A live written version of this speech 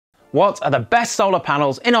What are the best solar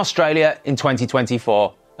panels in Australia in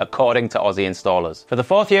 2024, according to Aussie installers? For the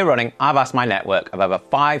fourth year running, I've asked my network of over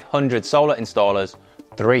 500 solar installers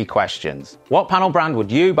 3 questions. What panel brand would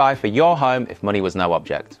you buy for your home if money was no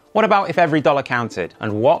object? What about if every dollar counted?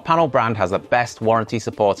 And what panel brand has the best warranty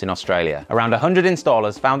support in Australia? Around 100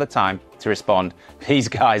 installers found the time to respond. These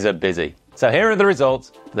guys are busy. So here are the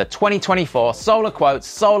results for the 2024 SolarQuotes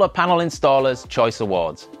Solar Panel Installers Choice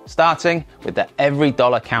Awards, starting with the Every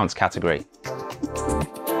Dollar Counts category.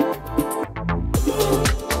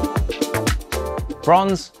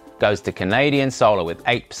 Bronze goes to Canadian Solar with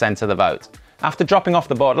 8% of the vote. After dropping off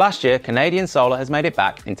the board last year, Canadian Solar has made it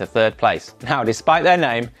back into 3rd place. Now, despite their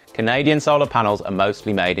name, Canadian solar panels are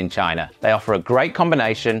mostly made in China. They offer a great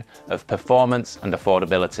combination of performance and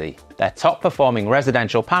affordability. Their top performing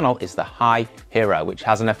residential panel is the High Hero, which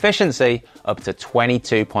has an efficiency up to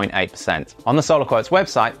 22.8%. On the SolarQuotes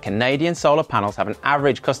website, Canadian solar panels have an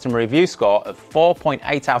average customer review score of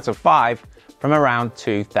 4.8 out of 5 from around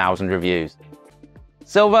 2,000 reviews.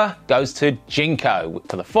 Silver goes to Jinko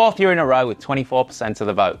for the 4th year in a row with 24% of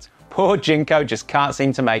the vote. Poor Jinko just can't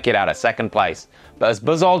seem to make it out of 2nd place. But as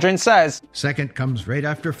Buzz Aldrin says, second comes right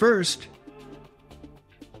after first.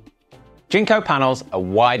 Jinko panels are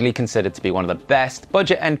widely considered to be one of the best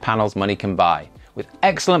budget-end panels money can buy, with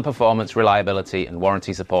excellent performance, reliability and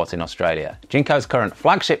warranty support in Australia. Jinko's current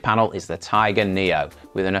flagship panel is the Tiger Neo,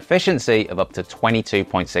 with an efficiency of up to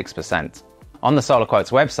 22.6%. On the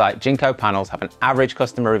SolarQuotes website, Jinko panels have an average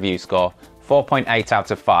customer review score 4.8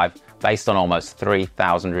 out of 5 based on almost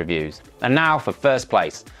 3,000 reviews. And now for 1st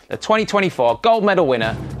place. The 2024 gold medal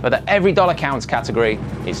winner for the Every Dollar Counts category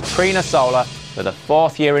is Trina Solar for the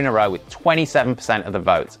 4th year in a row with 27% of the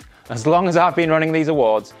vote. As long as I've been running these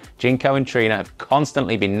awards, Jinko and Trina have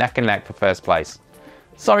constantly been neck and neck for 1st place.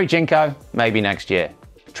 Sorry Jinko, maybe next year.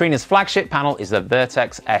 Trina's flagship panel is the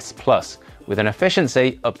Vertex S Plus, with an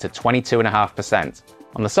efficiency up to 22.5%.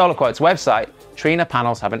 On the SolarQuotes website, Trina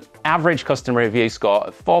panels have an average customer review score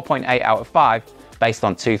of 4.8 out of 5 based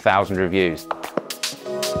on 2,000 reviews.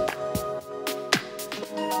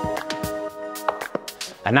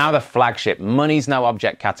 And now the flagship Money's No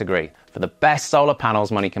Object category for the best solar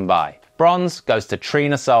panels money can buy. Bronze goes to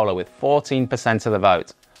Trina Solar with 14% of the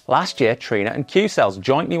vote. Last year, Trina and Q-Cells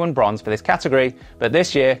jointly won bronze for this category, but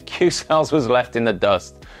this year, Q-Cells was left in the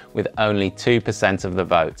dust with only 2% of the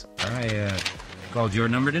vote. I called your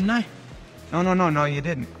number, didn't I? No, you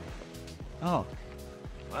didn't. Oh.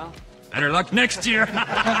 Well, better luck next year.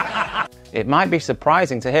 It might be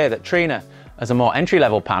surprising to hear that Trina, as a more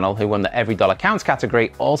entry-level panel who won the Every Dollar Counts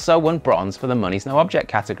category, also won bronze for the Money's No Object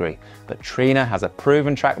category. But Trina has a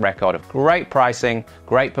proven track record of great pricing,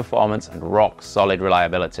 great performance and rock-solid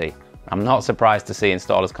reliability. I'm not surprised to see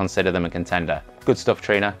installers consider them a contender. Good stuff,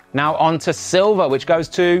 Trina. Now on to silver, which goes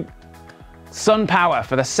to SunPower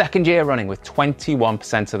for the 2nd year running with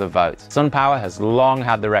 21% of the vote. SunPower has long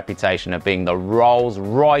had the reputation of being the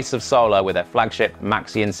Rolls-Royce of solar with their flagship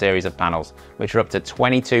Maxion series of panels, which are up to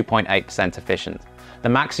 22.8% efficient. The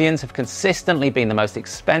Maxions have consistently been the most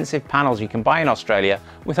expensive panels you can buy in Australia,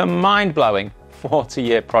 with a mind-blowing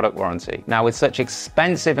 40-year product warranty. Now, with such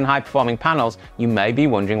expensive and high-performing panels, you may be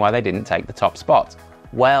wondering why they didn't take the top spot.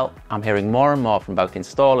 Well, I'm hearing more and more from both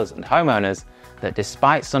installers and homeowners that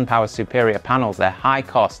despite SunPower's superior panels, their high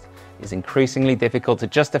cost is increasingly difficult to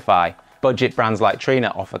justify. Budget brands like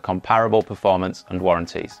Trina offer comparable performance and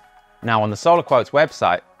warranties. Now on the SolarQuotes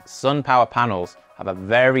website, SunPower panels have a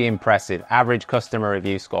very impressive average customer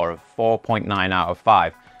review score of 4.9 out of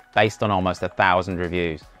 5 based on almost 1,000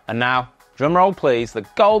 reviews. And now, drumroll please, the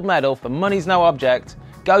gold medal for Money's No Object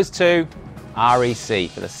goes to REC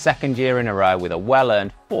for the 2nd year in a row with a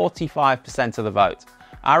well-earned 45% of the vote.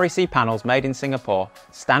 REC panels made in Singapore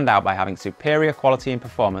stand out by having superior quality and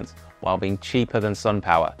performance while being cheaper than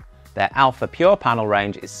SunPower. Their Alpha Pure panel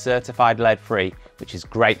range is certified lead-free, which is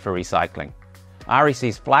great for recycling.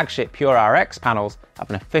 REC's flagship Pure RX panels have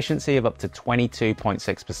an efficiency of up to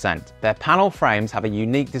 22.6%. Their panel frames have a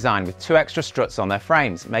unique design with 2 extra struts on their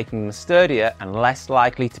frames, making them sturdier and less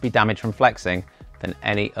likely to be damaged from flexing than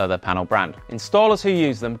any other panel brand. Installers who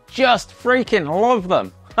use them just freaking love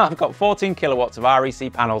them. I've got 14 kilowatts of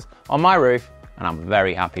REC panels on my roof and I'm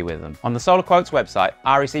very happy with them. On the SolarQuotes website,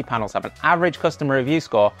 REC panels have an average customer review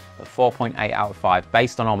score of 4.8 out of 5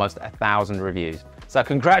 based on almost 1,000 reviews. So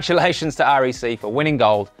congratulations to REC for winning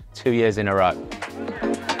gold 2 years in a row.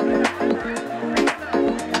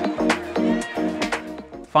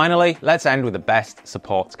 Finally, let's end with the best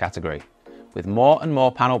supports category. With more and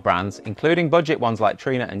more panel brands, including budget ones like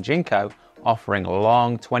Trina and Jinko, offering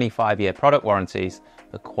long 25-year product warranties,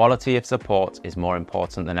 the quality of support is more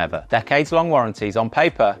important than ever. Decades-long warranties on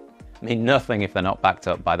paper mean nothing if they're not backed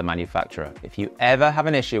up by the manufacturer. If you ever have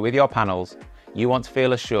an issue with your panels, you want to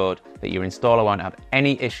feel assured that your installer won't have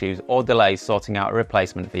any issues or delays sorting out a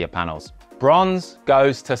replacement for your panels. Bronze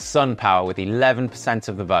goes to SunPower with 11%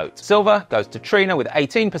 of the vote. Silver goes to Trina with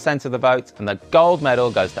 18% of the vote, and the gold medal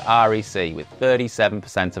goes to REC with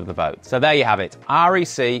 37% of the vote. So there you have it.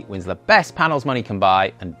 REC wins the best panels money can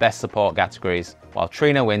buy and best support categories, while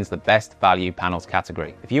Trina wins the best value panels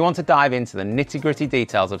category. If you want to dive into the nitty-gritty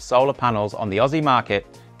details of solar panels on the Aussie market,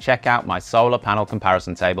 check out my solar panel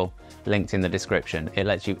comparison table, linked in the description. It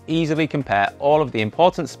lets you easily compare all of the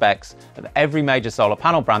important specs of every major solar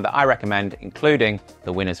panel brand that I recommend, including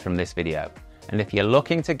the winners from this video. And if you're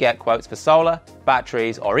looking to get quotes for solar,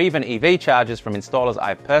 batteries, or even EV chargers from installers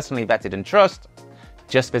I've personally vetted and trust,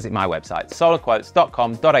 just visit my website,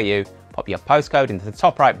 solarquotes.com.au, pop your postcode into the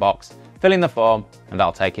top right box, fill in the form, and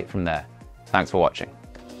I'll take it from there. Thanks for watching.